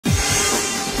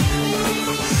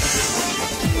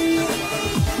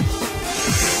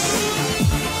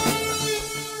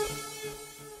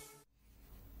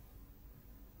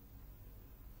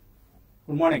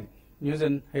Good morning. News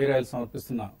and hair oil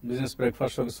సమర్పిస్తున్న business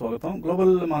breakfast షోకి స్వాగతం.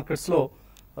 గ్లోబల్ మార్కెట్స్ లో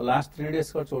లాస్ట్ 3 days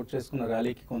గా చోటు చేసుకున్న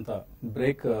ర్యాలీకి కొంత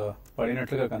బ్రేక్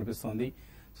పడినట్లుగా కనిపిస్తోంది.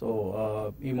 సో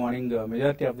ఈ morning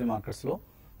majority of the markets లో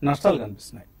నష్టాలు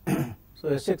కనిపిస్తున్నాయి. సో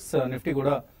ఎస్ఎక్స్ నిఫ్టీ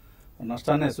కూడా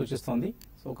నష్టాన్ని సూచిస్తోంది.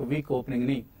 సో ఒక వీక్ ఓపెనింగ్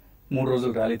ని 3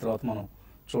 రోజుల ర్యాలీ తర్వాత మనం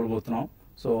చూడబోతున్నాం.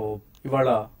 సో ఇవాళ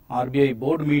ఆర్బీఐ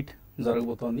బోర్డు మీట్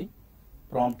జరగబోతోంది.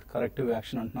 ప్రాంప్ట్ కరెక్టివ్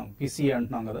యాక్షన్ అంటున్నాం, పీసీఏ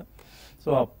అంటున్నాం కదా. సో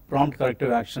ఆ ప్రాంప్ట్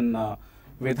కరెక్టివ్ యాక్షన్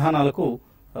విధానాలకు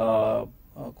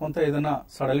కొంత ఏదైనా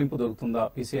సడలింపు దొరుకుతుందా,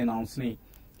 పీసీఏ నామ్స్ ని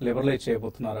లిబరలైజ్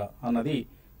చేయబోతున్నారా అన్నది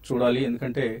చూడాలి.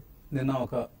 ఎందుకంటే నిన్న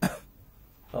ఒక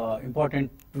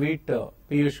ఇంపార్టెంట్ ట్వీట్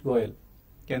పీయూష్ గోయల్,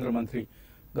 కేంద్ర మంత్రి,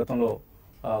 గతంలో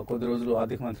కొద్ది రోజులు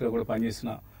ఆర్థిక మంత్రిగా కూడా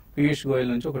పనిచేసిన పీయూష్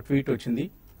గోయల్ నుంచి ఒక ట్వీట్ వచ్చింది.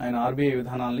 ఆయన ఆర్బీఐ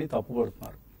విధానాలని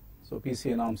తప్పుపడుతున్నారు. సో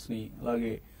పీసీఏ నామ్స్ ని,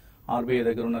 అలాగే ఆర్బీఐ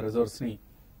దగ్గర ఉన్న రిజర్వ్స్ ని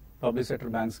పబ్లిక్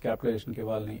సెక్టర్ బ్యాంక్స్ క్యాపిటలైజేషన్ కి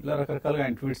ఇవ్వాలని, ఇలా రకరకాలుగా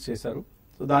ఆయన ట్వీట్స్ చేశారు.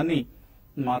 సో దాన్ని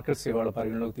మార్కెట్స్ ఇవాళ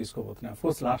పరిగణలోకి తీసుకోబోతున్నాయి.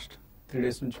 అఫ్కోర్స్ లాస్ట్ 3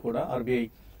 days నుంచి కూడా ఆర్బీఐ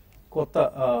కొత్త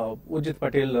ఉర్జిత్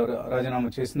పటేల్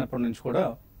రాజీనామా చేసినప్పటి నుంచి కూడా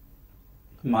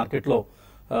మార్కెట్లో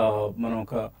మనం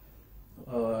ఒక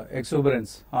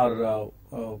ఎక్సూబరెన్స్ ఆర్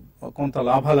కొంత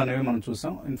లాభాలు అనేవి మనం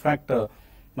చూసాం. ఇన్ఫాక్ట్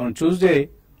మనం ట్యూస్డే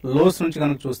లోస్ నుంచి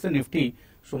కనుక చూస్తే నిఫ్టీ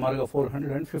సుమారుగా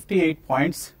 458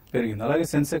 పాయింట్స్ పెరిగింది. అలాగే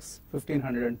సెన్సెక్స్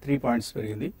 1503 పాయింట్స్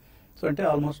పెరిగింది. సో అంటే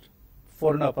ఆల్మోస్ట్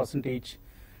 4.5% ఈచ్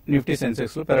నిఫ్టీ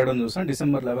సెన్సెక్స్ లో పెరగడం చూసాం.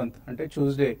 December 11th అంటే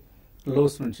ట్యూస్డే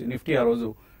లోస్ నుంచి నిఫ్టీ ఆ రోజు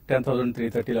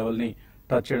 10,330 లెవెల్ ని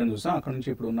టచ్ చేయడం చూసాం. అక్కడ నుంచి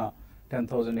ఇప్పుడు ఉన్న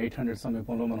 10,800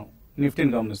 సమీపంలో మనం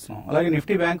నిఫ్టీని గమనిస్తున్నాం. అలాగే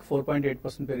నిఫ్టీ బ్యాంక్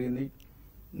 4.8% పెరిగింది.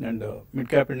 And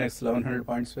mid cap index 1100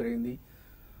 points పెరిగింది.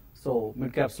 సో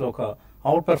మిడ్ క్యాప్స్ లో ఒక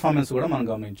అవుట్ పెర్ఫార్మెన్స్ కూడా మనం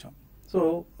గమనించాం. సో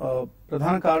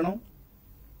ప్రధాన కారణం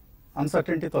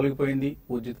అన్సర్టెనిటీ తొలగిపోయింది.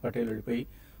 ఉర్జిత్ పటేల్ వెళ్ళిపోయి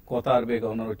కొత్త ఆర్బీఐ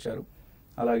గవర్నర్ వచ్చారు.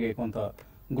 అలాగే కొంత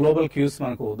గ్లోబల్ క్యూస్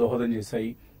మనకు దోహదం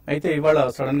చేశాయి. అయితే ఇవాళ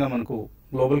సడన్ గా మనకు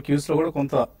గ్లోబల్ క్యూస్ లో కూడా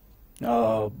కొంత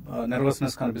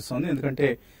నెర్వస్నెస్ కనిపిస్తోంది. ఎందుకంటే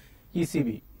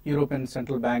ECB, European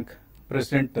central bank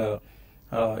president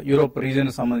Europe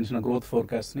region సంబంధించిన గ్రోత్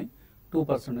ఫోర్కాస్ట్ ని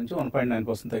 2% నుంచి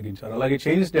 1.9% తగ్గించారు. అలాగే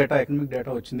చైనీస్ డేటా, ఎకనామిక్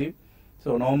డేటా వచ్చింది. So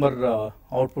November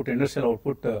output, industrial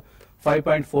output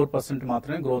 5.4%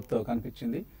 మాత్రమే గ్రోత్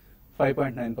కనిపించింది.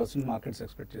 5.9% మార్కెట్స్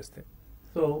ఎక్స్పెక్ట్ చేస్తే.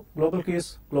 So global case,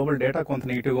 global data కొంత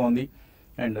నెగిటివ్ గా ఉంది.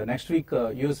 And next week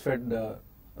US fed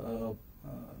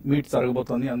meet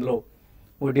జరగబోతోంది. అందులో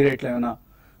వడ్డీ రేట్లు ఏమైనా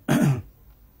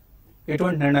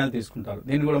ఎటువంటి నిర్ణయాలు తీసుకుంటారు,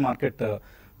 దీన్ని కూడా market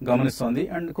గమనిస్తోంది.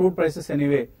 And crude prices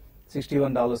anyway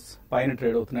 $61 పైన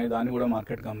ట్రేడ్ అవుతున్నాయి, దాన్ని కూడా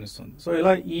మార్కెట్ గమనిస్తుంది. సో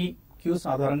ఇలా ఈ క్యూస్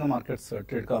ఆధారంగా మార్కెట్స్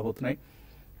ట్రేడ్ కాబోతున్నాయి.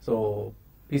 సో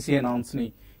పీసీఏ నామ్స్ ని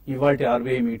ఇవాళ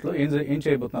ఆర్బీఐ మీట్ లో ఏం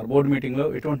చేయబోతున్నారు, బోర్డు మీటింగ్ లో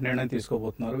ఎటువంటి నిర్ణయం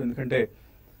తీసుకోబోతున్నారు. ఎందుకంటే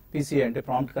పీసీఏ అంటే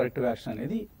ప్రాంప్ట్ కరెక్టివ్ యాక్షన్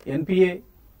అనేది ఎన్పీఏ,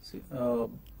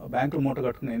 బ్యాంకులు మూట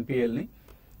కట్టుకున్న ఎన్పీఏల్ ని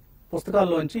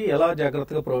పుస్తకాల్లోంచి ఎలా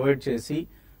జాగ్రత్తగా ప్రొవైడ్ చేసి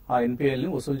ఆ ఎన్పీఏల్ ని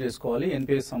వసూలు చేసుకోవాలి,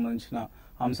 ఎన్పీఏ సంబంధించిన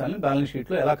అంశాలను బ్యాలెన్స్ షీట్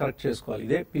లో ఎలా కరెక్ట్ చేసుకోవాలి.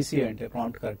 ఇదే పీసీఏ అంటే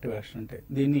ప్రాంప్ట్ కరెక్టివ్ యాక్షన్ అంటే.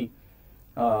 దీన్ని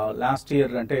లాస్ట్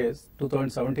ఇయర్ అంటే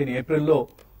 2017 ఏప్రిల్లో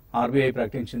ఆర్బీఐ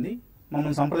ప్రకటించింది.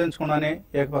 మమ్మల్ని సంప్రదించకుండానే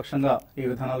ఏకపక్షంగా ఈ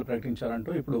విధానాలు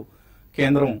ప్రకటించారంటూ ఇప్పుడు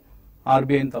కేంద్రం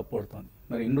ఆర్బీఐని తప్పుపడుతోంది.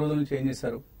 మరి ఇన్ని రోజుల నుంచి ఏం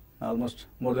చేశారు? ఆల్మోస్ట్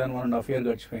మోర్ దాన్ 1.5 years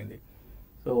గడిచిపోయింది.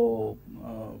 సో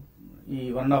ఈ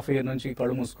 1.5 years నుంచి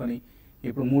కళ్ళు మూసుకొని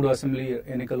ఇప్పుడు 3 అసెంబ్లీ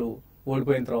ఎన్నికలు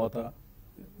ఓడిపోయిన తర్వాత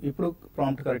ఇప్పుడు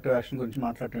ప్రాంప్ట్ కరెక్టివ్ యాక్షన్ గురించి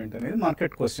మాట్లాడటం ఏంటనేది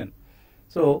మార్కెట్ క్వశ్చన్.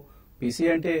 సో పీసీ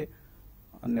అంటే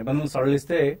నిబంధనలు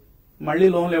సడలిస్తే మళ్లీ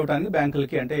లోన్లు ఇవ్వడానికి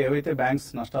బ్యాంకులకి, అంటే ఏవైతే బ్యాంక్స్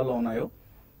నష్టాల్లో ఉన్నాయో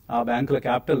ఆ బ్యాంకుల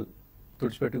క్యాపిటల్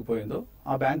తుడిచిపెట్టుకుపోయిందో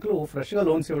ఆ బ్యాంకులు ఫ్రెష్ గా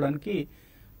లోన్స్ ఇవ్వడానికి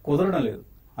కుదరడం లేదు.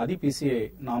 అది పీసీఏ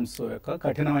నామ్స్ యొక్క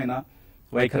కఠినమైన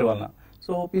వైఖరి వలన.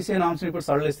 సో పీసీఏ నామ్స్ ఇప్పుడు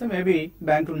సడలిస్తే మేబీ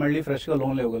బ్యాంకులు మళ్ళీ ఫ్రెష్ గా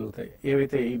లోన్లు ఇవ్వగలుగుతాయి.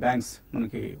 ఏవైతే ఈ బ్యాంక్స్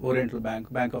మనకి oriental bank,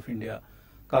 bank of India,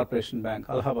 corporation bank,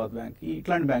 Allahabad bank,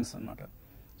 ఇట్లాంటి బ్యాంక్స్ అన్నమాట.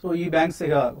 సో ఈ బ్యాంక్స్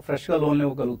ఇక ఫ్రెష్ గా లోన్లు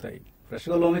ఇవ్వగలుగుతాయి. ఫ్రెష్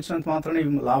గా లోన్ ఇచ్చినంత మాత్రమే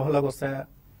లాభాలకు వస్తాయా?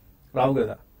 రావు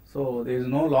కదా. So there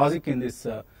is no logic in this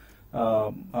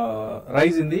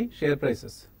rise in the share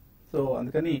prices. So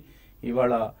అందుకని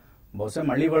ఇవాళ బహుశా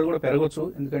మళ్ళీ ఇవాళ కూడా పెరగొచ్చు.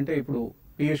 ఎందుకంటే ఇప్పుడు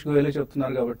పీయూష్ గోయలే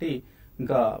చెప్తున్నారు కాబట్టి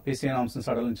ఇంకా పీసీఏ నామ్స్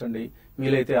సడలించండి,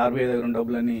 వీలైతే ఆర్బీఐ దగ్గర ఉన్న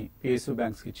డబ్బులన్నీ పిఎస్యూ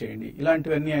బ్యాంక్స్ కి ఇచ్చేయండి,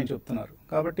 ఇలాంటివన్నీ ఆయన చెప్తున్నారు.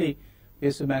 కాబట్టి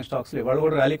పిఎస్యూ బ్యాంక్ స్టాక్స్ లో ఇవాళ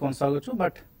కూడా ర్యాలీ కొనసాగొచ్చు,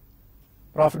 బట్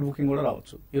ప్రాఫిట్ బుకింగ్ కూడా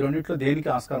రావచ్చు. ఈ రెండింటిలో దేనికి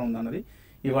ఆస్కారం ఉందన్నది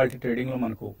ఇవాళ ట్రేడింగ్ లో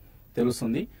మనకు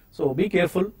తెలుస్తుంది. So be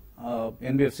careful.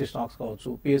 NBFC stocks కావచ్చు,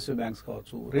 పిఎస్యూ బ్యాంక్స్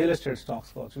కావచ్చు, రియల్ ఎస్టేట్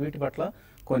స్టాక్స్ కావచ్చు, వీటి పట్ల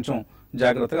కొంచెం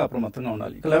జాగ్రత్తగా అప్రమత్తంగా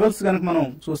ఉండాలి. ఇక లెవెల్స్ కనుక మనం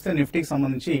చూస్తే నిఫ్టీకి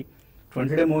సంబంధించి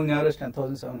 20-day moving average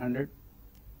 10,700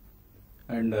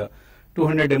 and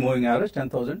 200-day moving average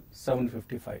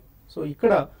 10,755. So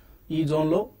ఇక్కడ ఈ జోన్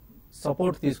లో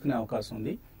సపోర్ట్ తీసుకునే అవకాశం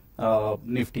ఉంది.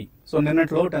 నిఫ్టీ. సో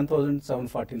నిన్నట్లో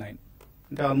 10,749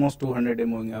 అంటే ఆల్మోస్ట్ 200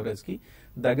 మూవింగ్ యావరేజ్ కి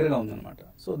దగ్గరగా ఉందన్నమాట.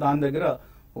 సో దాని దగ్గర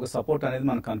ఒక సపోర్ట్ అనేది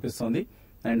మనకు కనిపిస్తుంది.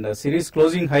 అండ్ సిరీస్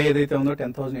క్లోజింగ్ హై ఏదైతే ఉందో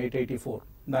 10,884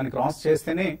 దాన్ని క్రాస్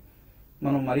చేస్తేనే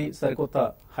మనం మరీ సరికొత్త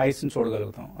హైస్ ని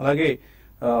చూడగలుగుతాం. అలాగే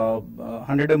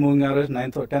 100 మూవింగ్ యావరేజ్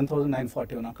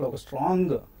 10,941 అక్కడ ఒక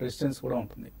స్ట్రాంగ్ రెసిస్టెన్స్ కూడా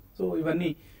ఉంటుంది. సో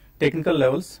ఇవన్నీ టెక్నికల్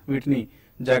లెవెల్స్, వీటిని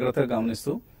జాగ్రత్తగా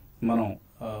గమనిస్తూ మనం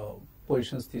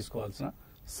పొజిషన్స్ తీసుకోవాల్సిన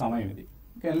సమయం ఇది.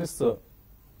 అనలిస్ట్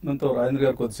దాంతో రాజేంద్ర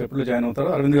గారు కొద్దిసేపట్లో జాయిన్ అవుతారు.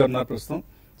 అరవింద్ గారు ఉన్నారు ప్రస్తుతం.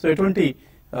 సో ఎటువంటి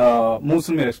మూవ్స్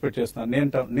మీరు ఎక్స్పెక్ట్ చేస్తున్నారు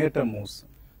నియర్ టర్మ్ మూవ్స్?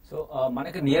 సో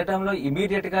మనకి నియర్ టర్మ్ లో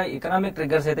ఇమీడియట్ గా ఎకనామిక్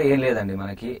ట్రిగ్గర్స్ అయితే ఏం లేదండి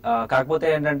మనకి. కాకపోతే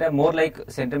ఏంటంటే more like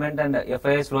sentiment and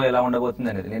FIs లో ఎలా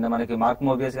ఉండబోతుంది అనేది. నిన్న మనకి మార్క్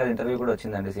మోబియస్ గారి ఇంటర్వ్యూ కూడా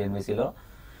వచ్చిందండి సిఎన్బిసిలో.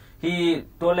 He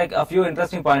told like a few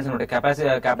interesting points ఉంటాయి.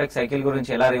 క్యాపెక్స్ సైకిల్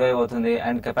గురించి ఎలా రివైవ్ అవుతుంది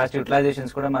అండ్ కెపాసిటీ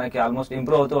యూటిలైజేషన్స్ కూడా మనకి ఆల్మోస్ట్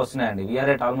ఇంప్రూవ్ అవుతూ వస్తున్నాయండి.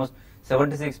 We are at almost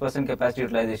 76% capacity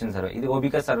utilisation survey. ఇది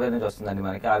ఓబికా సర్వే నుంచి వస్తుందండి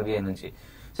మనకి, ఆర్బీఐ నుంచి.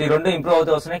 సో ఈ రెండు ఇంప్రూవ్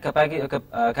అవుతూ వస్తున్నాయి.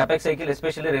 క్యాపెక్స్ సైకిల్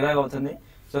ఎస్పెషల్లీ రివైవ్ అవుతుంది.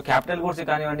 సో క్యాపిటల్ గూడ్స్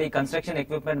కానివ్వండి, కన్స్ట్రక్షన్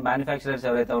ఎక్విప్మెంట్ మ్యానుఫ్యాక్చరర్స్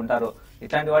ఎవరైతే ఉంటారో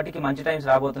ఇట్లాంటి వాటికి మంచి టైమ్స్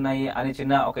రాబోతున్నాయి అని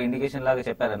చిన్న ఒక ఇండికేషన్ లాగా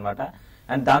చెప్పారనమాట.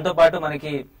 అండ్ దాంతో పాటు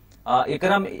మనకి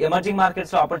ఎమర్జింగ్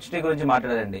మార్కెట్స్ లో ఆపర్చునిటీ గురించి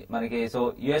మాట్లాడారండి మనకి. సో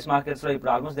యూఎస్ మార్కెట్స్ లో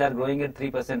ఇప్పుడు almost they are growing at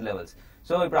 3% levels.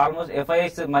 So ఇప్పుడు ఆల్మోస్ట్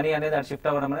ఎఫ్ఐఎస్ మనీ అనేది అది షిఫ్ట్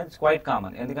అవ్వడం అనేది క్వైట్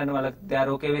కామన్. ఎందుకంటే వాళ్ళకి they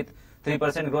are okay with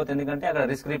 3% growth. ఎందుకంటే అక్కడ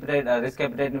రిస్క్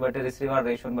అపిటైట్ ని బట్టి, రిస్క్ రివార్డ్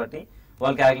రేషియోని బట్టి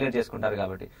వాళ్ళు క్యాలిక్యులేట్ చేసుకుంటారు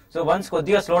కాబట్టి. సో వన్స్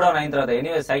కొద్దిగా స్లో డౌన్ అయిన తర్వాత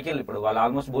ఎనీవే సైకిల్ ఇప్పుడు వాళ్ళు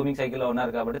ఆల్మోస్ట్ బూమింగ్ సైకిల్ లో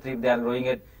ఉన్నారు కాబట్టి they are growing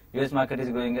at US market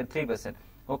is growing at 3%.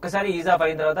 ఒక్కసారి ఈజ్ ఆఫ్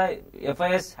అయిన తర్వాత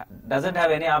FIs doesn't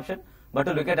have any option but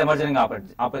to look at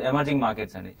emerging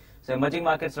markets అండి. సో ఎమర్జింగ్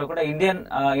మార్కెట్స్ లో కూడా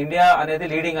ఇండియా అనేది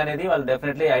లీడింగ్ అనేది వాళ్ళు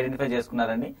డెఫినెట్లీ ఐడెంటిఫై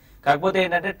చేసుకున్నారండి. కాకపోతే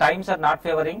ఏంటంటే టైమ్స్ ఆర్ నాట్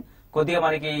ఫేవరింగ్. కొద్దిగా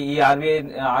మనకి ఈ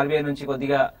ఆర్బీఐ నుంచి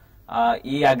కొద్దిగా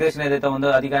ఈ అగ్రెషన్ ఏదైతే ఉందో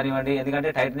అది కానివ్వండి, ఎందుకంటే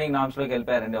టైటనింగ్ నామ్స్ లోకి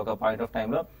వెళ్ళిపోయారండి ఒక పాయింట్ ఆఫ్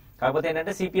టైమ్ లో. కాకపోతే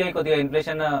ఏంటంటే సిపిఐ కొద్దిగా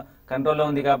ఇన్ఫ్లేషన్ కంట్రోల్లో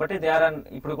ఉంది కాబట్టి దే ఆర్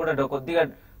ఇప్పుడు కూడా కొద్దిగా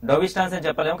డోవి స్టాన్స్ అని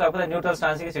చెప్పలేము, కాకపోతే న్యూట్రల్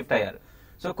స్టాన్స్ కి షిఫ్ట్ అయ్యారు.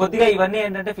 సో కొద్దిగా ఇవన్నీ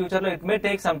ఏంటంటే ఫ్యూచర్ లో it may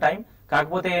take some time.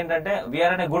 కాకపోతే ఏంటంటే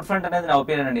వీఆర్ అనే గుడ్ ఫ్రంట్ అనేది నా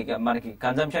ఒపీనియన్ అండి. మనకి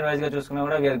కన్సంప్షన్ వైజ్ గా చూసుకున్నా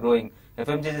కూడా వీఆర్ గ్రోయింగ్.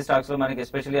 ఎఫ్ఎంజీసీ స్టాక్స్ లో మనకి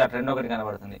ఎస్పెషల్లీ ఆ ట్రెండ్ ఒకటి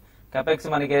కనబడుతుంది. కెపెక్స్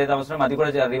మనకి ఏదైతే అవసరం అది కూడా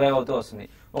రివైవ్ అవుతూ వస్తుంది.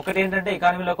 ఒకటి ఏంటంటే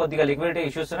ఎకానమీలో కొద్దిగా లిక్విడిటీ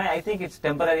ఇష్యూస్ ఉన్నాయి. ఐ థింక్ ఇట్స్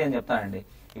టెంపరీ అని చెప్తానండి.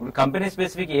 ఇప్పుడు కంపెనీ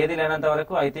స్పెసిఫిక్ ఏది లేనంత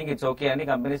వరకు ఐ థింక్ ఇట్స్ ఓకే అండి.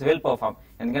 Companies will perform.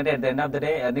 ఎందుకంటే at the end of the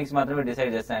day earnings మాత్రమే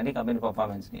డిసైడ్ చేస్తాయండి కంపెనీ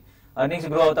పర్ఫార్మెన్స్ ని. ఎర్నింగ్స్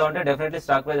గ్రో అవుతా ఉంటే definitely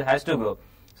stock price has to grow.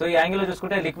 So ఈ యాంగిల్ లో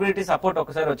చూసుకుంటే లిక్విడిటీ సపోర్ట్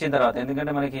ఒకసారి వచ్చిన తర్వాత,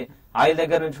 ఎందుకంటే మనకి ఆయిల్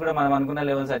దగ్గర నుంచి కూడా మనం అనుకున్న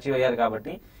లెవెల్స్ అచీవ్ అయ్యారు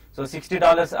కాబట్టి. సో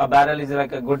 $60 ఆ barrel is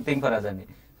like good thing for us అండి.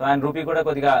 సో అండ్ రూపీ కూడా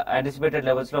కొద్దిగా యాంటిసిపేటెడ్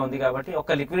లెవెల్స్ లో ఉంది కాబట్టి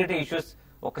ఒక లిక్విడిటీ ఇష్యూస్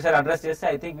ఒక్కసారి అడ్రస్ చేస్తే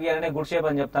ఐ థింక్ వీఆర్ అనే గుడ్ షేప్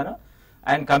అని చెప్తాను.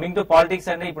 అండ్ కమింగ్ టు పాలిటిక్స్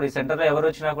అంటే ఇప్పుడు ఈ సెంటర్ లో ఎవరు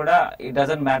వచ్చినా కూడా ఇట్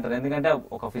డజంట్ మ్యాటర్. ఎందుకంటే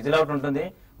ఒక ఫిజిల్ అవుట్ ఉంటుంది,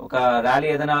 ఒక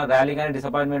ఏదైనా ర్యాలీ కానీ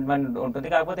డిసప్పాయింట్మెంట్ ఉంటుంది.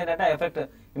 కాకపోతే ఏంటంటే ఎఫెక్ట్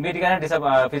ఇమీడియట్ గానే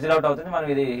ఫిజిల్ అవుట్ అవుతుంది. మనం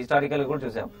ఇది హిస్టారికల్ కూడా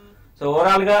చూసాం. సో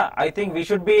ఓవరాల్ గా I think we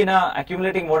should be in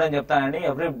accumulating mode అని చెప్తానండి.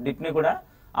 ఎవ్రీ డిప్ ని కూడా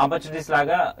ఆపర్చునిటీస్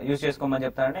లాగా యూజ్ చేసుకోమని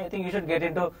చెప్తానండి. I think you should get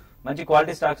in to మంచి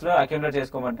క్వాలిటీ స్టాక్స్ లో accumulate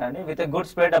చేసుకోమంటానండి with a good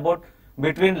spread about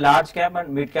between large cap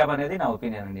and mid cap అనేది నా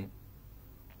ఒపీనియన్ అండి.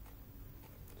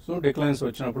 సో డిక్లైన్స్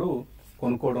వచ్చినప్పుడు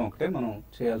కొనుక్కోవడం ఒకటే మనం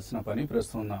చేయాల్సిన పని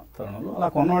ప్రస్తుతం ఉన్న తరుణంలో. అలా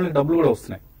కొన్న వాళ్ళకి డబ్బులు కూడా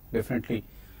వస్తున్నాయి డెఫినెట్లీ.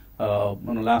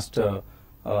 మనం లాస్ట్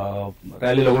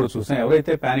ర్యాలీలో కూడా చూసాం.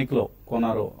 ఎవరైతే ప్యానిక్ లో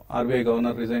కొన్నారో, ఆర్బీఐ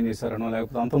గవర్నర్ రిజైన్ చేశారనో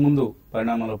లేకపోతే అంతకుముందు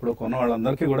పరిణామాలప్పుడు కొన్న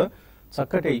వాళ్ళందరికీ కూడా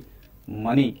చక్కటి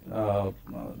మనీ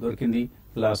దొరికింది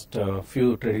లాస్ట్ ఫ్యూ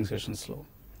ట్రేడింగ్ సెషన్స్ లో.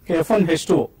 F1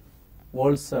 H2O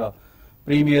world's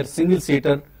premier single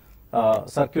seater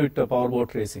circuit power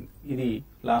boat racing, ఇది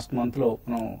లాస్ట్ మంత్ లో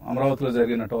మనం అమరావతిలో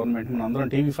జరిగిన టోర్నమెంట్ మనం అందరం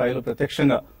TV5 లో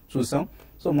ప్రత్యక్షంగా చూసాం.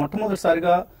 సో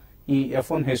మొట్టమొదటిసారిగా ఈ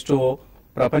F1 H2O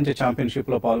ప్రపంచ ఛాంపియన్షిప్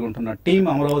లో పాల్గొంటున్న team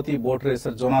Amaravati boat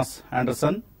racer Jonas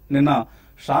Anderson నిన్న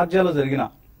షార్జాలో జరిగిన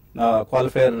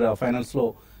క్వాలిఫైయర్ ఫైనల్స్ లో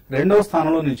 2వ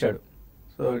స్థానంలో నిలిచాడు.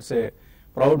 So it's a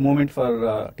proud moment for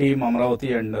team Amaravati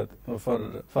and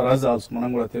for us also. మనం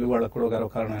కూడా తెలుగు వాళ్ళకు కూడా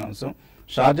గర్వకారణమైన అంశం.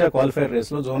 షార్జా క్వాలిఫైర్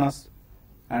రేస్ లో జోనాస్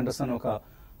ఆండర్సన్ ఒక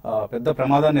పెద్ద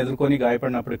ప్రమాదాన్ని ఎదుర్కొని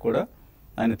గాయపడినప్పటికీ కూడా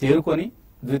ఆయన తేరుకొని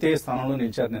ద్వితీయ స్థానంలో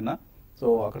నిలిచారు నిన్న. సో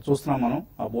అక్కడ చూస్తున్నాం మనం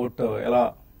ఆ బోట్ ఎలా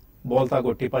బోల్తా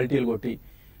కొట్టి పల్టీలు కొట్టి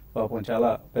పాపం చాలా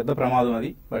పెద్ద ప్రమాదం అది.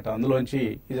 బట్ అందులోంచి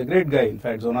is a great guy.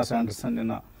 In fact Jonas Anderson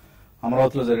నిన్న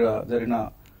అమరావతిలో జరిగిన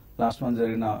లాస్ట్ మంత్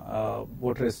జరిగిన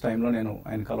బోట్ రేస్ టైంలో నేను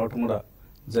ఆయన కలవటం కూడా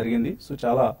జరిగింది. సో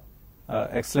చాలా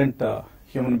ఎక్సలెంట్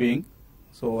హ్యూమన్ బీయింగ్.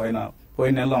 సో ఆయన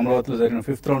పోయిన నెలలో అమరావతిలో జరిగిన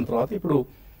 5th రౌండ్ తర్వాత ఇప్పుడు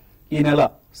ఈ నెల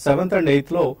 7th and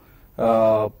 8th లో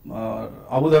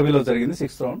అబుదాబిలో జరిగింది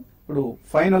 6th రౌండ్. ఇప్పుడు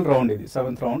ఫైనల్ రౌండ్ ఇది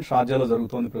 7th రౌండ్ షార్జాలో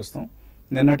జరుగుతోంది ప్రస్తుతం.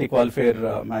 నిన్నటి క్వాలిఫైర్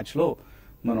మ్యాచ్ లో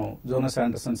మనం జోనస్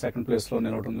ఆండర్సన్ 2nd ప్లేస్ లో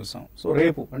నిలవడం చూసాం. సో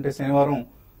రేపు అంటే శనివారం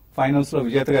ఫైనల్స్ లో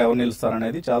విజేతగా ఎవరు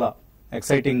నిలుస్తారనేది చాలా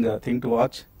exciting thing to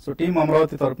watch. So team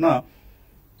Amaravati తరఫున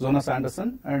జోనస్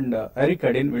ఆండర్సన్ అండ్ ఎరిక్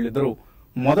అడిన్ వీళ్ళిద్దరూ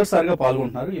మొదటిసారిగా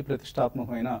పాల్గొంటున్నారు ఈ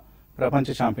ప్రతిష్టాత్మకమైన ప్రపంచ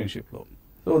ఛాంపియన్షిప్ లో.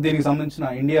 సో దీనికి సంబంధించిన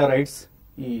ఇండియా రైట్స్,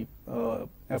 ఈ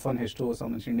F1H2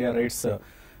 సంబంధించిన ఇండియా రైట్స్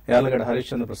యార్లగడ్డ హరీష్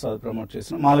చంద్ర ప్రసాద్ ప్రమోట్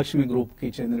చేసిన మహాలక్ష్మి గ్రూప్ కి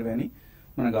చెందినవి అని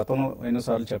మన గతంలో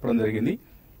ఎన్నోసార్లు చెప్పడం జరిగింది.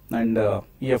 అండ్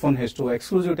ఈ F1H2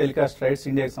 ఎక్స్క్లూజివ్ టెలికాస్ట్ రైట్స్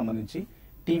ఇండియాకి సంబంధించి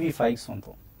TV5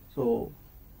 సొంతం. సో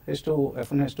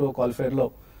F1H2 క్వాలిఫైర్ లో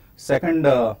సెకండ్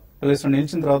ప్లేస్ లో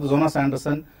నిలిచిన తర్వాత జోనస్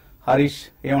ఆండర్సన్, హరీష్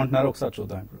ఏమంటున్నారో ఒకసారి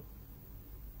చూద్దాం ఇప్పుడు.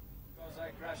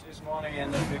 This morning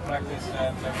and we practiced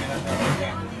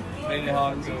really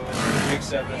hard to fix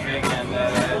everything, and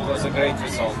it was a great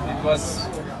result. It was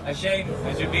a shame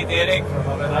that you beat Eric from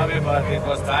Abu Dhabi, but it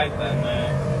was tight, and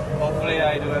hopefully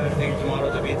I do everything tomorrow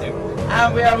to beat him. And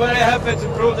we are very happy to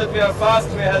prove that we are fast.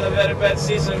 We had a very bad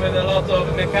season with a lot of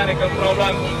mechanical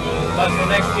problems, but for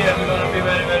next year we're going to be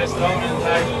very, very strong and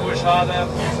try to push harder.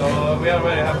 So we are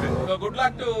very happy. So good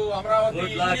luck to Amravati.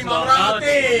 Good luck to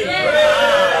Amravati.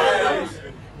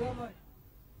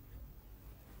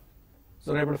 So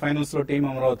రేపటి finals లో team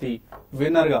Amaravati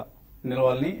winner గా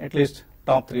నిలవాలని, at least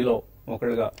top 3 లో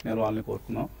ఒకటిగా నిలవాలని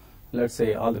కోరుకున్నాం. Let's say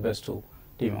all the best to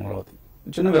team Amaravati.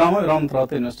 చిన్న విరామం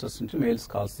తర్వాత ఇన్వెస్టర్స్ నుంచి మెయిల్స్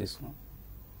కాల్స్ తీసుకున్నాం.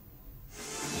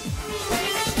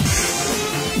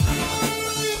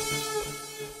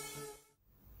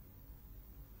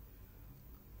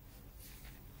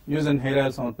 న్యూస్ అండ్ హెయిర్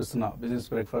ఆయిల్ సమర్పిస్తున్న బిజినెస్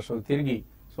బ్రేక్ఫాస్ట్ తిరిగి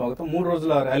స్వాగతం. 3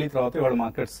 రోజుల ర్యాలీ తర్వాత ఇవాళ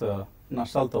మార్కెట్స్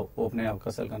నష్టాలతో ఓపెన్ అయ్యే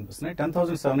అవకాశాలు కనిపిస్తున్నాయి.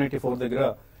 10,784 దగ్గర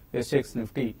ఎస్ఎక్స్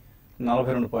నిఫ్టీ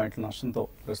 42 పాయింట్ల నష్టంతో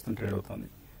ప్రస్తుతం ట్రేడ్ అవుతుంది.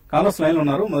 కాలర్స్ లైన్ లో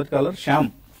ఉన్నారు. మొదటి కాలర్ శ్యామ్.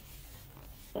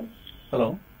 హలో.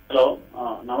 హలో,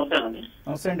 నమస్తే అండి.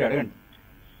 నమస్తే అండి, అడగండి.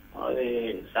 అది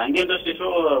శాంఘీ ఇండస్ట్రీస్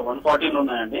 114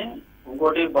 ఉన్నాయండి.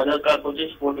 ఇంకోటి బజాజ్ కార్ప్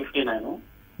వచ్చేసి 459.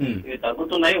 ఇవి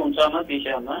తగ్గుతున్నాయి, ఉంచానా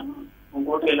తీసేయన్నా?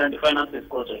 ఇంకోటి ఎలాంటి ఫైనాన్స్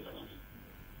తీసుకోవచ్చు?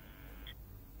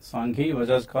 సాంఘీ,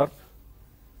 బజాజ్ కార్ప్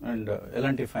అండ్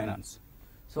ఎలాంటి finance.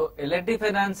 So L&T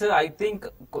finance I think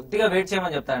కొద్దిగా వెయిట్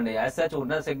చేయమని చెప్తానండి. యాజ్ సచ్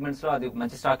ఉన్న సెగ్మెంట్స్ లో అది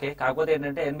మంచి స్టాకే. కాకపోతే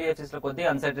ఏంటంటే ఎన్బిఎఫ్సిస్ లో కొద్దిగా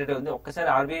అన్సర్టనిటీ ఉంది. ఒక్కసారి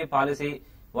ఆర్బీఐ పాలసీ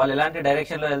వాళ్ళు ఎలాంటి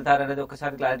డైరెక్షన్ లో వెళ్తారు అనేది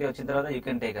ఒకసారి క్లారిటీ వచ్చిన తర్వాత యూ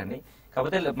కెన్ టేక్ అండి.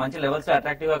 కాకపోతే మంచి లెవెల్స్ లో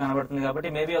అట్రాక్టివ్ గా కనబడుతుంది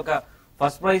కాబట్టి మేబీ ఒక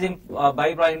ఫస్ట్ ప్రైజింగ్ బై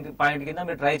పాయింట్ కింద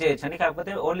మీరు ట్రై చేయొచ్చండి.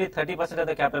 కాకపోతే ఓన్లీ 30% ఆఫ్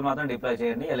ద క్యాపిటల్ మాత్రం డిప్లాయ్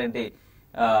చేయండి ఎల్ఎన్టీ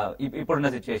ఇప్పుడున్న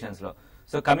సిచ్యువేషన్స్ లో.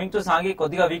 సో కమింగ్ టు సాంఘీ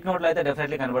కొద్దిగా వీక్ నోట్ లో అయితే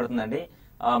డెఫినెట్లీ కనబడుతుందండి.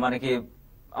 మనకి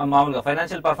మామూలుగా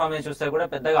ఫైనాన్షియల్ పర్ఫార్మెన్స్ చూస్తే కూడా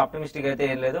పెద్దగా ఆప్టిమిస్టిక్ అయితే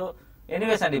ఏం లేదు.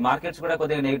 ఎనీవేస్ అండి, మార్కెట్స్ కూడా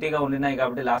కొద్దిగా నెగిటివ్ గా ఉండినాయి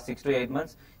కాబట్టి లాస్ట్ 6 to 8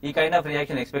 months ఈ kind of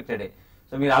reaction expected.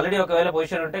 So మీరు ఆల్రెడీ ఒకవేళ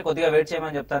పొజిషన్ ఉంటే కొద్దిగా వెయిట్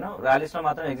చేయమని చెప్తాను. ర్యాలీస్ లో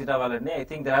మాత్రం ఎగ్జిట్ అవ్వాలండి. I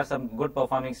think there are some good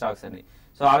performing stocks అండి.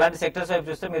 సో అలాంటి సెక్టర్స్ వైపు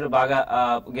చూస్తే మీరు బాగా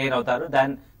గెయిన్ అవుతారు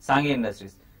దాన్ Sanghi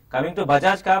industries. Coming to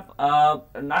Bajaj cap,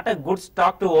 not a good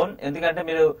stock to own. ఎందుకంటే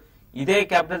మీరు ఇదే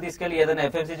క్యాపిటల్ తీసుకెళ్లి ఏదైనా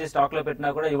ఎఫ్ఎంసీజీ స్టాక్ లో పెట్టినా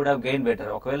కూడా you would have gain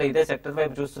better. ఒకవేళ ఇదే సెక్టర్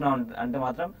వైపు చూస్తున్నాం అంటే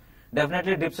మాత్రం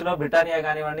డెఫినెట్లీ డిప్స్ లో బ్రిటానియా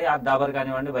కానివ్వండి, ఆ డాబర్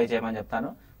కానివ్వండి బై చేయమని చెప్తాను.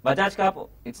 Bajaj cap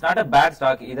it's not a bad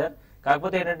stock either.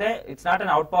 కాకపోతే ఏంటంటే it's not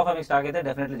an out performing stock అయితే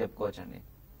డెఫినెట్లీ చెప్పుకోవచ్చండి.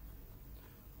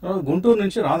 గుంటూరు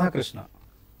నుంచి రాధాకృష్ణ.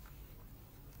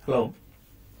 హలో.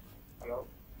 హలో,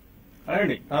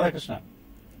 అడండి రాధాకృష్ణ.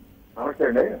 నమస్తే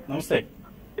అండి. నమస్తే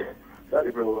సార్.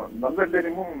 ఇప్పుడు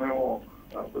నందంటేనేమో మేము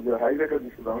కొద్దిగా హై రేట్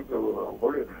తీసుకుందాం.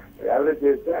 ఇప్పుడు యావరేజ్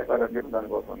చేస్తే అట్లా అని చెప్పి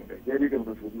దానికోసం జేబీ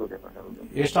కెమికల్స్ లో చెప్పండి.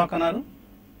 ఏ స్టాక్ అన్నారు?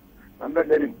 Nandan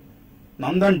denim.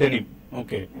 Nandan denim.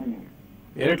 Okay.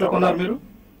 ఏ రేట్లో కొన్నారు మీరు?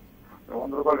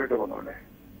 100 రూపాయల రేట్ కొన్నామండి.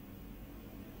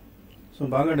 సో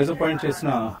బాగా డిసప్పాయింట్ చేసిన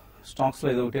స్టాక్స్ లో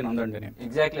ఇది ఒకటి నందన్ డెనిమ్.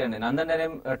 ఎగ్జాక్ట్లీ అండి. నందన్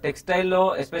డెనిమ్ టెక్స్టైల్ లో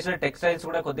ఎస్పెషల్లీ టెక్స్టైల్స్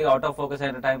కూడా కొద్దిగా అవుట్ ఆఫ్ ఫోకస్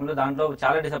అయిన టైంలో దాంట్లో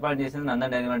చాలా డిసప్పాయింట్ చేసింది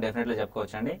నందన్ డెనిమ్ అని డెఫినెట్లీ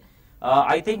చెప్పుకోవచ్చు అండి.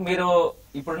 ఐ థింక్ మీరు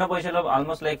ఇప్పుడున్న పొజిషన్ లో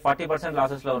ఆల్మోస్ట్ లైక్ 40%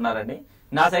 లాసెస్ లో ఉన్నారండి.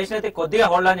 నా సజెషన్ అయితే కొద్దిగా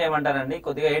హోల్డ్ ఆన్ చేయమంటారండి.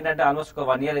 కొద్దిగా ఏంటంటే ఆల్మోస్ట్ ఒక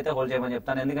 1 year అయితే హోల్డ్ చేయమని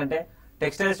చెప్తాను. ఎందుకంటే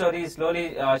textile story slowly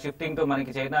shifting to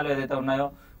మనకి చైనాలో ఏదైతే ఉన్నాయో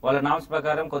వాళ్ళ నామ్స్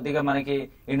ప్రకారం కొద్దిగా మనకి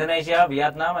Indonesia,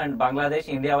 Vietnam and Bangladesh,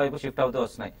 India వైపు షిఫ్ట్ అవుతూ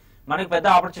వస్తున్నాయి. మనకి పెద్ద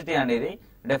ఆపర్చునిటీ అండి ఇది.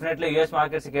 డెఫినెట్లీ యూఎస్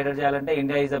మార్కెట్స్ కేటర్ చేయాలంటే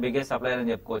India is the biggest supplier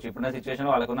అని చెప్పుకోవచ్చు. ఇప్పుడున్న సిచ్యువేషన్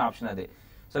లో వాళ్ళకున్న ఆప్షన్ అది.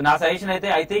 సో నా సజెషన్ అయితే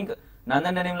ఐ థింక్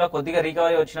నందన్ డెనిమ్ లో కొద్దిగా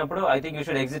రికవరీ వచ్చినప్పుడు I think you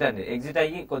should exit అండి. ఎగ్జిట్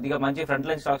అయ్యి కొద్దిగా మంచి ఫ్రంట్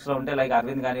లైన్ స్టాక్స్ లో ఉంటే లైక్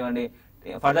అరవింద్ కానివ్వండి,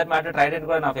 ఫర్ దట్ మ్యాటర్ ట్రైడెంట్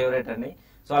కూడా నా ఫేవరెట్ అండి.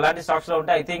 సో అలాంటి స్టాక్స్ లో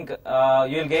ఉంటే I think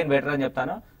you will gain better అని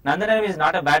చెప్తాను. Nandan denim is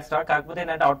not a bad stock. కాకపోతే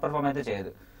ఏంటంటే అవుట్ పర్ఫార్మ్ అయితే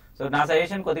చేయదు. సో నా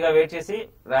సజెషన్ కొద్దిగా వెయిట్ చేసి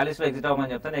ర్యాలీస్ లో ఎగ్జిట్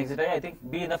అవ్వమని చెప్తాను. ఎగ్జిట్ అయ్యి I think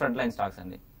be in the front line stocks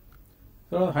అండి.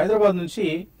 సో హైదరాబాద్ నుంచి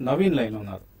నవీన్ లైన్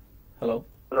ఉన్నారు. హలో.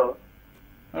 హలో,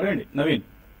 అడగండి నవీన్.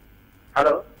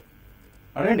 హలో.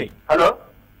 అడగండి. Hello,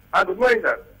 good morning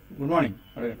sir. Good morning.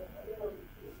 అడగండి.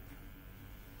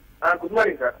 Good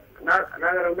morning sir. నా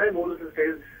దగ్గర ఉన్నాయి 3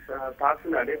 స్టాక్స్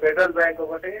ఉన్నాయండి. ఫెడరల్ బ్యాంక్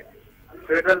ఒకటి,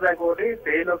 ఫెడరల్ బ్యాంక్ ఒకటి,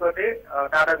 సెయిల్ ఒకటి,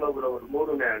 టాటా గ్లోబల్ ఒకటి, 3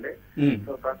 ఉన్నాయండి.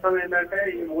 సో ప్రస్తుతం ఏంటంటే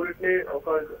ఈ మూడింటిని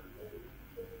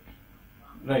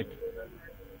రైట్,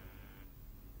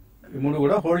 ఈ 3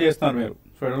 కూడా హోల్డ్ చేస్తున్నారు మీరు,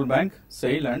 federal bank,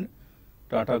 SAIL and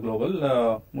Tata global.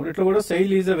 మూడిట్లో కూడా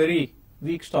SAIL is a very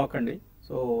weak stock అండి.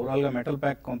 సో ఓవరాల్ గా మెటల్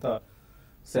ప్యాక్ కొంత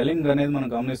సెల్లింగ్ అనేది మనం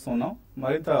గమనిస్తున్నాం.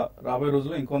 మరింత రాబోయే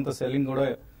రోజుల్లో ఇంకొంత సెల్లింగ్ కూడా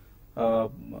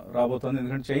రాబోతోంది.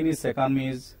 ఎందుకంటే Chinese economy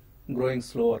is growing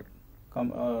slower,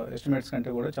 estimates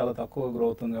కంటే కూడా చాలా తక్కువ గ్రో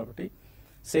అవుతుంది. కాబట్టి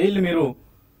సెయిల్ మీరు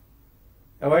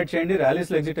అవాయిడ్ చేయండి, ర్యాలీస్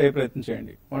లో ఎగ్జిట్ అయ్యే ప్రయత్నం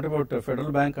చేయండి. What about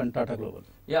federal bank and Tata global?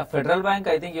 Federal bank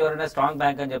I think ఎవరైనా స్ట్రాంగ్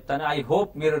బ్యాంక్ అని చెప్తాను. ఐ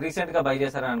హోప్ మీరు రీసెంట్ గా బై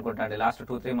చేశారని అనుకుంటాను, లాస్ట్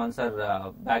 2-3 months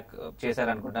బ్యాక్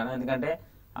చేశారనుకుంటాను. ఎందుకంటే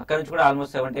అక్కడ నుంచి కూడా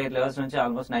ఆల్మోస్ట్ 78 levels నుంచి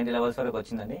ఆల్మోస్ట్ 90 levels వరకు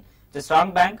వచ్చిందండి.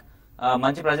 స్ట్రాంగ్ బ్యాంక్,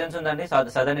 మంచి ప్రజెన్స్ ఉందండి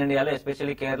సదర్న్ ఇండియాలో,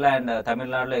 ఎస్పెషల్లీ కేరళ అండ్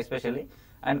తమిళనాడులో ఎస్పెషల్లీ,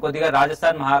 అండ్ కొద్దిగా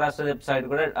రాజస్థాన్, మహారాష్ట్ర సైడ్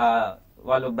కూడా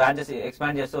వాళ్ళు బ్రాంచెస్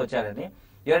ఎక్స్పాండ్ చేస్తూ వచ్చారండి.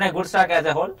 ఎవరైనా good stock as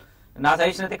a whole నా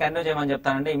సజెషన్ అయితే కంటిన్యూ చేయమని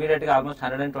చెప్తానండి. ఇమీడియట్ గా ఆల్మోస్ట్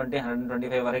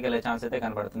 120-125 వరకు వెళ్ళే ఛాన్స్ అయితే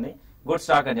కనబడుతుంది. గుడ్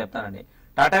స్టాక్ అని చెప్తానండి.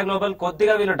 టాటా గ్లోబల్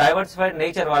కొద్దిగా వీళ్ళు డైవర్సిఫైడ్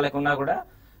నేచర్ వాళ్ళకి ఉన్నా కూడా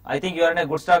ఐ థింక్ ఎవరైనా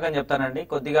గుడ్ స్టాక్ అని చెప్తానండి.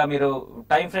 కొద్దిగా మీరు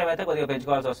టైం ఫ్రేమ్ అయితే కొద్దిగా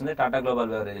పెంచుకోవాల్సి వస్తుంది టాటా గ్లోబల్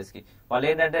బెవరేజెస్ కి. వాళ్ళు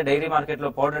ఏంటంటే డైరీ మార్కెట్ లో,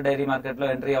 పౌడర్ డైరీ మార్కెట్ లో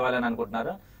ఎంట్రీ అవ్వాలని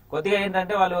అనుకుంటున్నారు. కొద్దిగా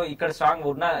ఏంటంటే వాళ్ళు ఇక్కడ స్ట్రాంగ్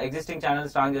ఉన్న ఎగ్జిస్టింగ్ ఛానల్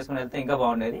స్ట్రాంగ్ చేసుకుని వెళ్తే ఇంకా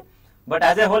బాగుండేది. But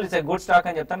as a whole it's a good stock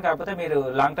అని చెప్తాను. కాకపోతే మీరు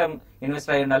లాంగ్ టర్మ్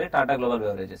ఇన్వెస్టర్ అయి ఉండాలి టాటా గ్లోబల్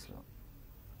బెవరేజెస్ లో.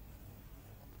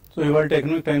 సో ఇవాళ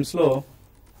ఎకనామిక్ టైమ్స్ లో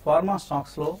ఫార్మా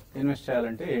స్టాక్స్ లో ఇన్వెస్ట్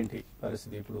చేయాలంటే ఏంటి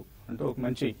పరిస్థితి ఇప్పుడు అంటే ఒక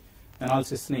మంచి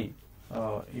అనాలిసిస్ ని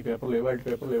ఈ పేపర్లో, ఇవాళ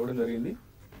పేపర్లో ఇవ్వడం జరిగింది.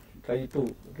 Try to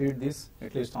read this,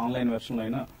 at least online version లో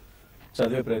అయినా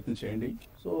చదివే ప్రయత్నం చేయండి.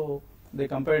 So they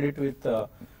compared it with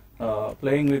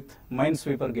playing with mind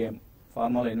sweeper game.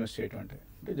 ఫార్మాలో invest చేయడం అంటే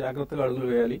జాగ్రత్తగా అడుగులు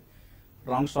వేయాలి.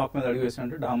 రాంగ్ స్టాక్ మీద అడుగు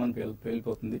వేసామంటే డామన్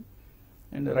పేలిపోతుంది.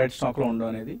 అండ్ రైట్ స్టాక్ లో ఉండడం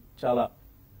అనేది చాలా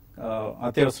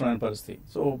అత్యవసరమైన పరిస్థితి.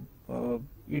 సో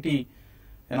ఈటీ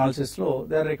అనాలిసిస్ లో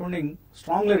they are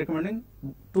strongly recommending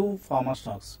 2 pharma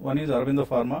stocks. One is Aurobindo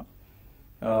Pharma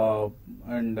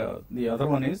and the other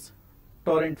one is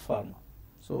Torrent Pharma.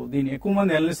 So దీన్ని ఎక్కువ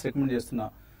మంది అనలిస్ట్ రికమెండ్ చేస్తున్న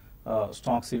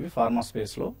స్టాక్స్ ఇవి ఫార్మా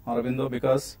స్పేస్ లో. Aurobindo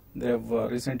because they have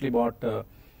recently bought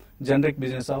generic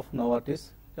business of Novartis.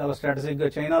 చాలా strategic గా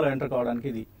చైనాలో enter కావడానికి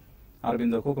ఇది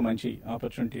అరబిందోకు ఒక మంచి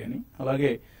ఆపర్చునిటీ అని.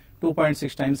 అలాగే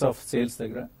 2.6 times ఆఫ్ సేల్స్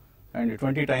దగ్గర and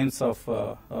 20 times of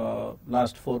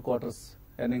last 4 quarters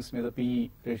earnings మీద పిఈ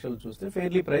రేషియోలు చూస్తే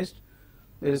fairly priced,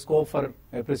 there is scope for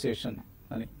appreciation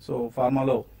అని. సో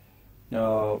ఫార్మాలో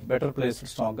బెటర్ ప్లేస్డ్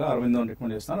స్టాక్ గా అరవిందో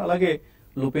రికమెండ్ చేస్తున్నారు. అలాగే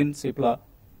Lupin, Cipla,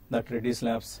 that Reddy's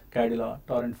labs, Cadila,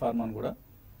 torrent pharma కూడా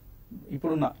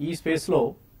ఇప్పుడున్న ఈ స్పేస్ లో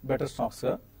బెటర్ స్టాక్స్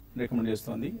గా రికమెండ్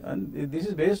చేస్తుంది. And this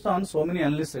is based on so many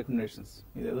analyst recommendations.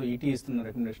 ఇదేదో ఈటీ ఇస్తున్న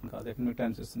రికమెండేషన్ కాదు, ఎకనామిక్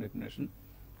టైమ్స్ ఇస్తున్న రికమెండేషన్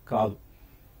కాదు.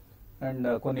 అండ్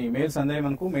కొన్ని మెయిల్స్ అందాయి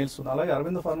మనకు, మెయిల్స్. అలాగే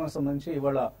అరవిందో ఫార్మాకి సంబంధించి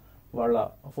ఇవాళ వాళ్ళ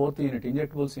 4th యూనిట్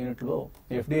ఇంజెక్టబుల్స్ యూనిట్ లో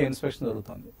ఎఫ్డీఏ ఇన్స్పెక్షన్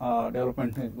జరుగుతుంది. ఆ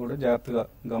డెవలప్మెంట్ కూడా జాగ్రత్తగా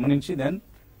గమనించి then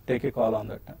take a call on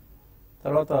that.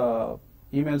 తర్వాత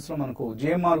ఈమెయిల్స్ లో మనకు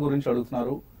జిఎంఆర్ గురించి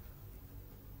అడుగుతున్నారు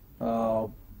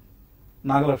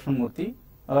నాగలక్ష్మణమూర్తి.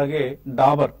 అలాగే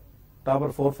డాబర్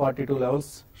 442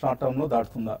 లెవెల్స్ షార్ట్ టర్మ్ లో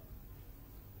దాటుతుందా?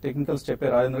 టెక్నికల్స్ చెప్పే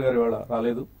రాజేంద్ర గారు ఇవాళ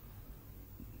రాలేదు,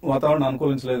 వాతావరణం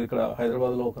అనుకూలించలేదు. ఇక్కడ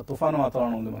హైదరాబాద్ లో ఒక తుఫాను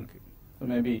వాతావరణం ఉంది మనకి. So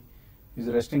maybe is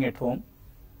resting at home.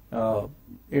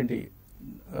 ఏంటి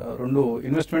రెండు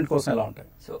ఇన్వెస్ట్మెంట్ కోసం ఎలా ఉంటాయి?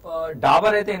 సో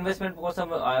డాబర్ అయితే ఇన్వెస్ట్మెంట్ కోసం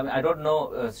I don't know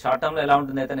short term లో ఎలా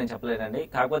ఉంటుంది అయితే నేను చెప్పలేనండి.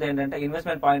 కాకపోతే ఏంటంటే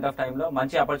ఇన్వెస్ట్మెంట్ పాయింట్ ఆఫ్ టైమ్ లో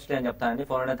మంచి ఆపర్చునిటీ అని చెప్తానండి.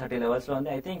 430 లెవెల్స్ లో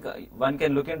ఉంది. I think one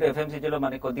can look in to FMCG లో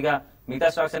మనకి కొద్దిగా మిగతా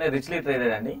స్టాక్స్ అనేది రిచ్లీ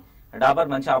ట్రేడెడ్ అండి. డాబర్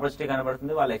మంచి ఆపర్చునిటీ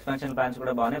కనబడుతుంది. వాళ్ళ ఎక్స్పాన్షన్ ప్లాన్స్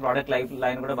కూడా బాగున్నాయి, ప్రోడక్ట్ లైఫ్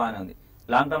లైన్ కూడా బాగానే ఉంది.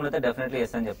 లాంగ్ టర్మ్ లో అయితే డెఫినెట్లీ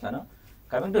ఎస్ అని చెప్తాను.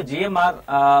 కమింగ్ టు జిఎంఆర్,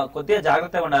 కొద్దిగా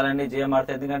జాగ్రత్తగా ఉండాలండి జిఎంఆర్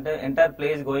తో. ఎందుకంటే entire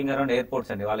place going around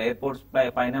airports అండి. వాళ్ళ ఎయిర్పోర్ట్స్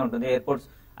పైనే ఉంటుంది. ఎయిర్పోర్ట్స్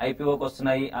ఐపీఓకి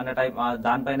వస్తున్నాయి అన్న టైప్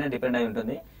దానిపైనే డిపెండ్ అయి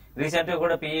ఉంటుంది. రీసెంట్ గా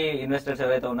కూడా పిఈ ఇన్వెస్టర్స్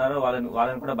ఎవరైతే ఉన్నారో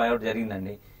వాళ్ళని కూడా బైఅవుట్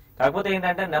జరిగిందండి. కాకపోతే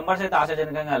ఏంటంటే నెంబర్స్ అయితే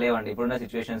ఆశాజనకంగా లేవండి ఇప్పుడున్న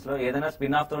సిచ్యువేషన్స్ లో. ఏదైనా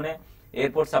స్పిన్ ఆఫ్ తోనే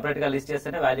ఎయిర్పోర్ట్ సపరేట్ గా లిస్ట్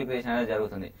చేస్తేనే వాల్యూ క్రియేషన్ అనేది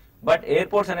జరుగుతుంది. బట్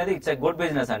ఎయిర్పోర్ట్స్ అనేది ఇట్స్ ఎ గుడ్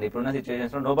బిజినెస్ అండి ఇప్పుడున్న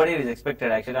సిచ్యువేషన్స్ లో. నోబడీ ఈజ్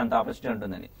ఎక్స్పెక్టెడ్ యాక్చువల్లీ అంత ఆపర్చునిటీ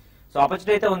ఉంటుందని. సో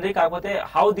ఆపర్చునిటీ అయితే ఉంది. కాకపోతే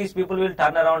how these people will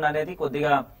turn around అనేది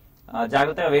కొద్దిగా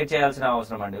జాగ్రత్తగా వెయిట్ చేయాల్సిన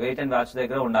అవసరం అండి. వెయిట్ అండ్ వాచ్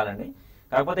దగ్గర ఉండాలండి.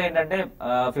 కాకపోతే ఏంటంటే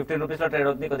 15 రూపీస్ లో ట్రేడ్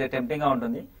అవుతుంది, కొద్దిగా టెంప్టింగ్ గా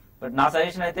ఉంటుంది. బట్ నా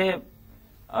సజెషన్ అయితే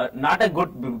నాట్ ఎ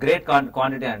గ్రేట్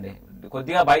క్వాంటిటీ అండి.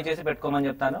 కొద్దిగా బై చేసి పెట్టుకోమని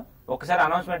చెప్తాను. ఒకసారి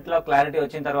అనౌన్స్మెంట్ లో క్లారిటీ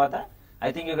వచ్చిన తర్వాత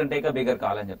I think you can take a bigger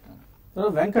call అని చెప్తాను.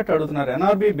 వెంకట్ అడుగుతున్నారు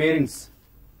ఎన్ఆర్బి బేరింగ్స్,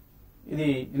 ఇది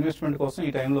ఇన్వెస్ట్మెంట్ కోసం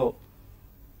ఈ టైంలో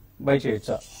బై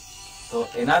చేయొచ్చా? So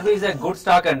NRB is a good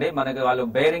stock అండి. మనకి వాళ్ళు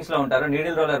బేరింగ్స్ లో ఉంటారు,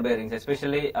 needle roller bearings,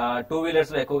 especially 2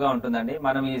 wheelers లో ఎక్కువగా ఉంటుందండి.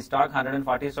 మనం ఈ స్టాక్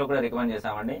 140 లో కూడా రికమెండ్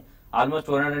చేసామండి. ఆల్మోస్ట్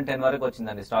 210 వరకు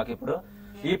వచ్చిందండి స్టాక్ ఇప్పుడు.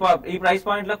 ఈ ప్రైస్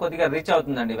పాయింట్ లో కొద్దిగా రీచ్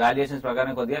అవుతుందండి వాల్యుయేషన్స్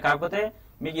ప్రకారం కొద్దిగా. కాకపోతే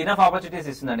మీకు ఇనఫ్ ఆపర్చునిటీస్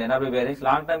ఇస్తుందండి ఎన్ఆర్బీ బేరింగ్స్.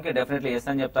 లాంగ్ టర్మ్ కి డెఫినెట్లీ ఎస్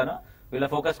అని చెప్తాను. వీళ్ళ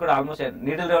ఫోకస్ కూడా ఆల్మోస్ట్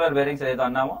నీడిల్ రోలర్ బేరింగ్స్ ఏదైతే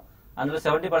అన్నామో అందులో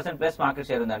 70% ప్లస్ మార్కెట్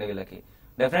షేర్ ఉందండి వీళ్ళకి.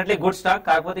 Definitely good stock.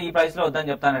 కాకపోతే ఈ ప్రైస్ లో వద్దని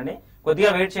చెప్తానండి. కొద్దిగా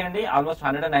వెయిట్ చేయండి. ఆల్మోస్ట్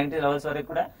 190 లెవెల్స్ వరకు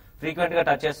కూడా ఫ్రీక్వెంట్ గా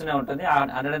టచ్ చేస్తూనే ఉంటుంది. ఆ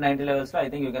 190 లెవెల్స్ లో I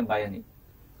think you can buy అని.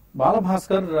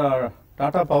 బాలభాస్కర్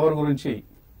టాటా పవర్ గురించి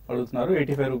అడుగుతున్నారు.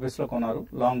 85 రూపీస్ లో కొన్నారు,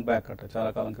 లాంగ్ బ్యాక్ అట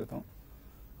చాలా కాలం క్రితం.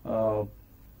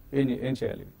 ఏం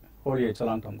చేయాలి? హోల్డ్ చేయొచ్చు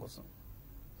లాంగ్ టర్మ్ కోసం?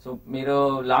 సో మీరు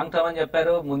లాంగ్ టర్మ్ అని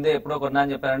చెప్పారు, ముందే ఎప్పుడో కొన్నా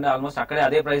అని చెప్పారండి. ఆల్మోస్ట్ అక్కడే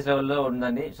అదే ప్రైస్ లెవెల్లో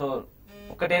ఉందండి. సో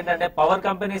ఒకటి ఏంటంటే పవర్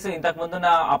కంపెనీస్ ఇంతకు ముందు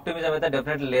నా ఆప్టిమిజం అయితే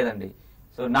డెఫినెట్లీ లేదండి.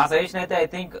 సో నా సజెషన్ అయితే ఐ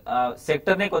థింక్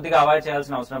సెక్టర్ ని కొద్దిగా అవాయిడ్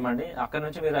చేయాల్సిన అవసరం అండి. అక్కడ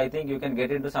నుంచి మీరు I think you can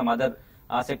get in to some other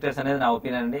sectors అనేది నా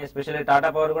ఒపీనియన్ అండి. ఎస్పెషల్లీ టాటా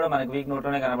పవర్ కూడా మనకి వీక్ నోట్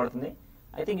లోనే కనబడుతుంది.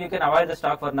 I think you can avoid the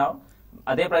stock for now.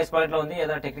 అదే ప్రైస్ పాయింట్ లో ఉంది.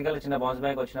 ఏదైనా టెక్నికల్ చిన్న బౌన్స్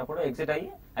బ్యాక్ వచ్చినప్పుడు ఎగ్జిట్ అయ్యి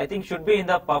I think should be in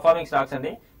the performing stocks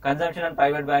అండి. Consumption and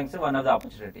private banks one of the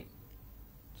opportunity.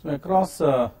 So across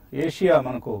Asia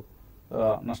మనకు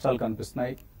నష్టాలు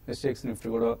కనిపిస్తున్నాయి. ఎస్ఎక్స్ నిఫ్టీ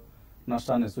కూడా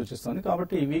నష్టాన్ని సూచిస్తుంది.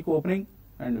 కాబట్టి ఈ వీక్ ఓపెనింగ్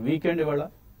అండ్ వీకెండ్ ఇవాళ,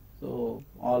 so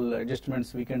all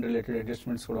adjustments, weekend related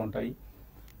adjustments కూడా ఉంటాయి.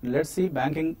 Let's see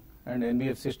banking and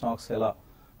NBFC stocks ఎలా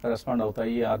రెస్పాండ్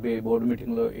అవుతాయి, ఆర్బీఐ బోర్డు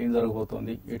మీటింగ్ లో ఏం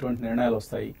జరగబోతోంది, ఎటువంటి నిర్ణయాలు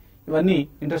వస్తాయి, ఇవన్నీ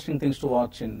interesting things to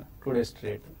watch in today's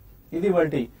trade. ఇది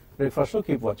వాటి బ్రేక్ఫాస్ట్ లో.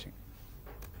 Keep watching.